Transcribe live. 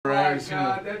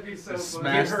God, that'd be so funny.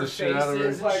 Smash the shit out of her.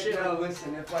 It's like, no,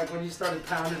 listen, if like when you started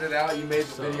pounding it out, you made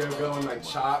the video go in like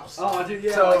chops. Oh, dude,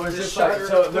 yeah. So like it was just like,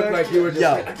 so it looked like you were just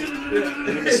like,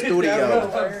 Studio. Yeah, you know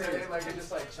what I'm saying? Like it's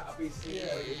just like choppy scene. Yeah.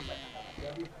 Like,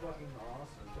 that'd be fucking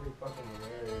awesome. Pretty fucking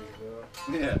hilarious, bro.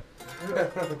 Yeah.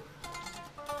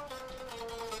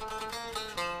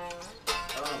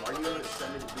 Are you gonna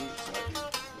send me the beats?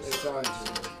 It's on.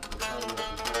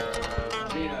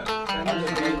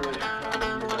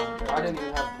 I didn't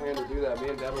even have a plan to do that. Me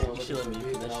and Devin were looking at the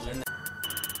beat.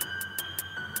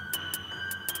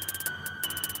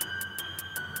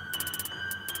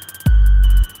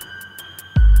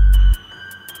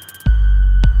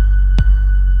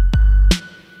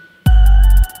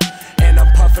 And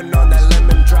I'm puffing on that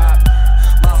lemon drop.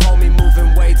 My homie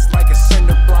moving weights like a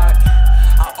cinder block.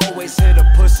 I always hit a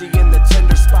pussy in the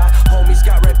tender spot. Homies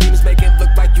got red beams, make it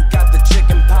look like you got the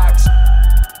chicken pox.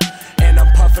 And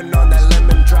I'm puffing on that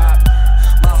lemon drop.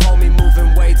 My homie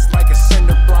moving weights like a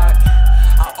cinder block.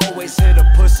 I always hit a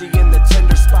pussy in the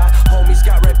tender spot. Homies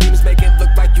got red beams, make it look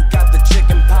like you got the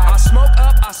chicken pox. I smoke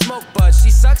up, I smoke buds. She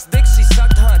sucks dick, she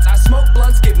sucked hunts. I smoke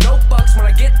blunts, give no fucks. When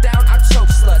I get down, I choke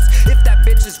sluts. If that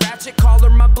bitch is ratchet, call her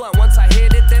my blunt. Once I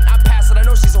hit it, then I pass it. I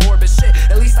know she's a whore, but shit,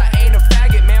 at least I ain't a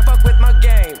faggot, man. Fuck with my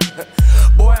game.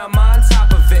 Boy, I'm on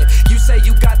top of it. You say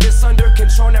you got this under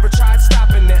control, never tried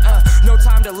stopping it. No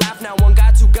time to laugh now. One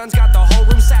got two guns, got the whole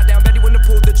room sat down. Bet he wouldn't have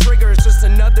pulled the trigger. It's just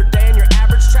another day in your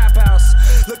average trap house.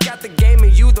 Look at the game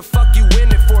and you, the fuck you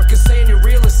in it for? Cause saying you're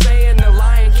real is saying a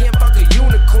lion can't fuck a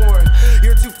unicorn.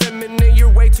 You're too feminine, you're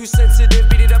way too sensitive.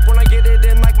 Beat it up when I get it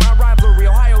in like my rivalry.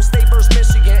 Ohio State versus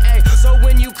Michigan. Ay, so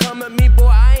when you come at me, boy,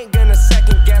 I ain't gonna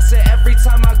second guess it. Every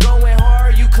time I go in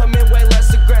hard, you come in way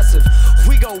less aggressive.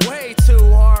 We go way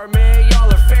too hard, man.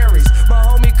 Y'all are fairies. My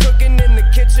homie cooking in the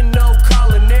kitchen, no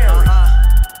culinary.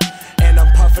 And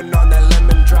I'm puffing on that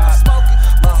lemon drop.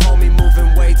 My homie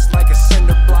moving weights like a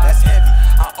cinder block. That's heavy.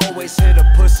 I always hit a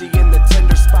pussy in the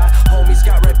tender spot. Homies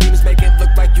got red beams, make it look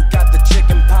like you got the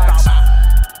chicken pox.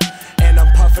 And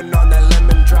I'm puffing on that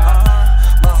lemon drop.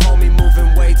 My homie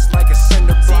moving weights like a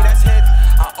cinder block. That's heavy.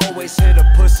 I always hit a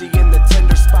pussy in the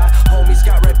tender spot. Homies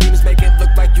got red beams, make it look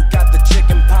like you got the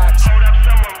chicken pox. Hold up,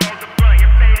 someone roll the blunt.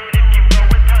 You're faded if you roll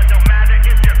with us. Don't matter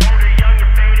if you're old or young.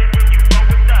 You're faded when you roll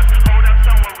with us. Hold up,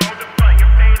 someone roll the blunt.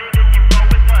 You're faded if you roll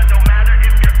with us. Don't matter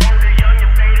if you're old or young.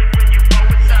 You're faded when you roll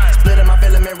with us. Splitting my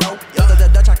filament rope. After the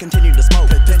Dutch, I continue to smoke.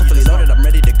 Pistol fully loaded, I'm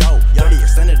ready to go. 30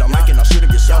 extended, I'm making, I'll shoot if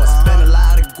your show. I spend a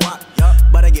lot of guap,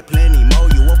 but I get plenty more.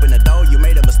 You open the door, you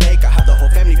made a mistake. I have the whole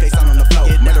family face down on the floor.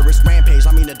 Murderous rampage,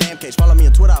 I mean a damn cage. Follow me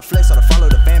on Twitter, I flex, or to follow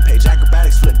the fan page.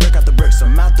 Acrobatics, flip brick out the bricks.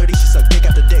 I'm out 30, she suck dick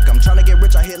after dick. I'm trying to get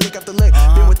rich, I hit lick after lick.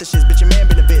 Been with the shits, bitch, your man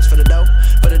been a bitch for the dough,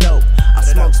 for the dope. I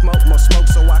smoke, more smoke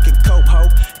so I can cope, ho.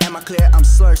 Am I clear? I'm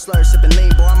slur, sipping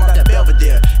lean, boy, I'm on that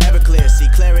Belvedere. Everclear, see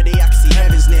clarity, I can see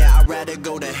heaven's near. I'd rather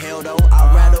go to hell though,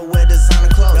 I'd rather wear designer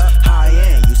clothes. High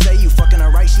end, you say you fucking her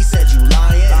right, she said you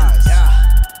lying.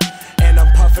 And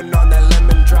I'm puffing on that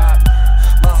lemon drop.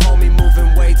 My homie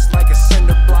moving weights like a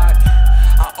cinder block.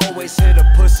 I always hit a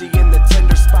pussy in the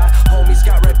tender spot. Homies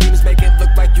got red beams, make it look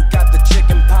like you got the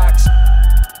chicken pox.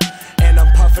 And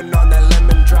I'm puffing on that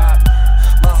lemon drop.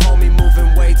 My homie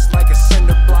moving weights like a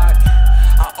cinder block.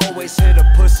 I always hit a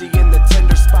pussy in the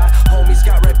tender spot. Homies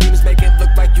got red beams, make it look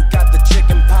like you got the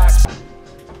chicken pox.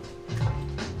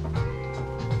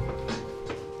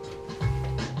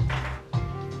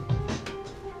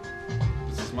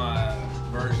 This is my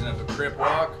version of a crip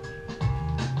walk,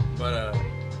 but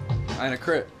I ain't a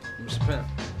crip. I'm just a pimp.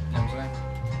 You know what I'm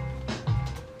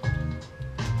saying?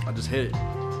 I just hit it.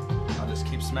 I just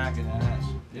keep smacking that ass.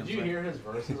 Did you hear his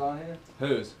verses on here?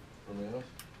 Whose? From yours?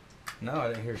 No, I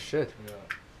didn't hear shit. Yeah.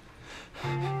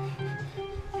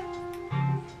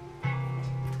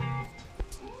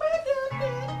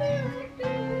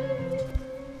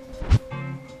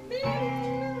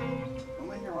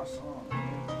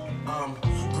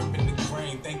 Gripping the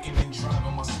grain, thinking and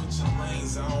driving my switching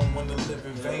lanes. I don't wanna live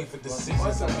in vain for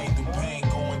decisions I made through pain.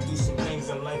 Going through some things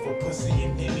in life where pussy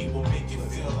and Henny will make you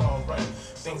feel alright.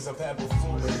 Things I've had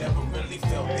before, but never really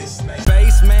felt this nice.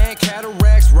 Baseman,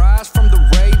 cataracts rise from the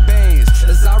Ray-Bans.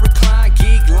 As I recline,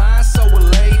 geek line so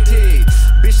elated.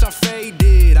 Bitch, I'm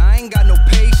faded, I ain't got no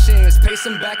patience.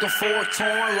 Pacing back and forth,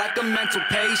 torn like a mental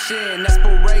patient.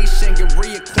 Aspiration, get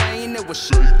reacquainted with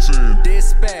Satan.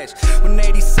 Dispatch,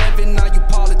 187, now you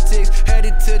politics.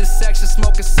 Headed to the section,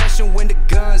 smoking session when the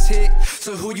guns hit.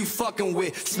 So who you fucking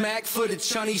with? Smack for the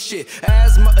chunny shit.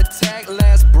 Asthma attack,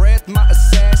 last breath, my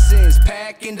assassins.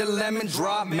 Packing the lemon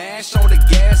drop, mash on the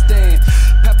gas stand.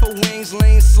 Pepper wings,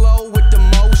 lean slow with the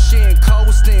motion.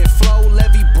 Coasting, flow,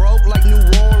 levy broke like New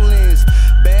Orleans.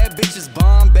 Bad bitches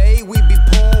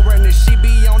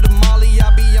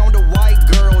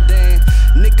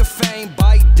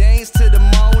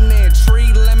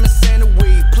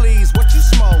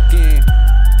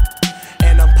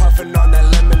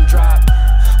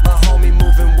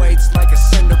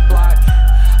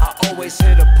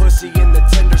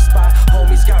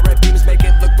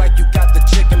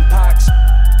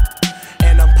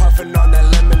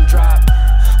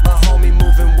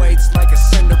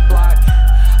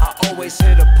always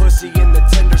hit a pussy in the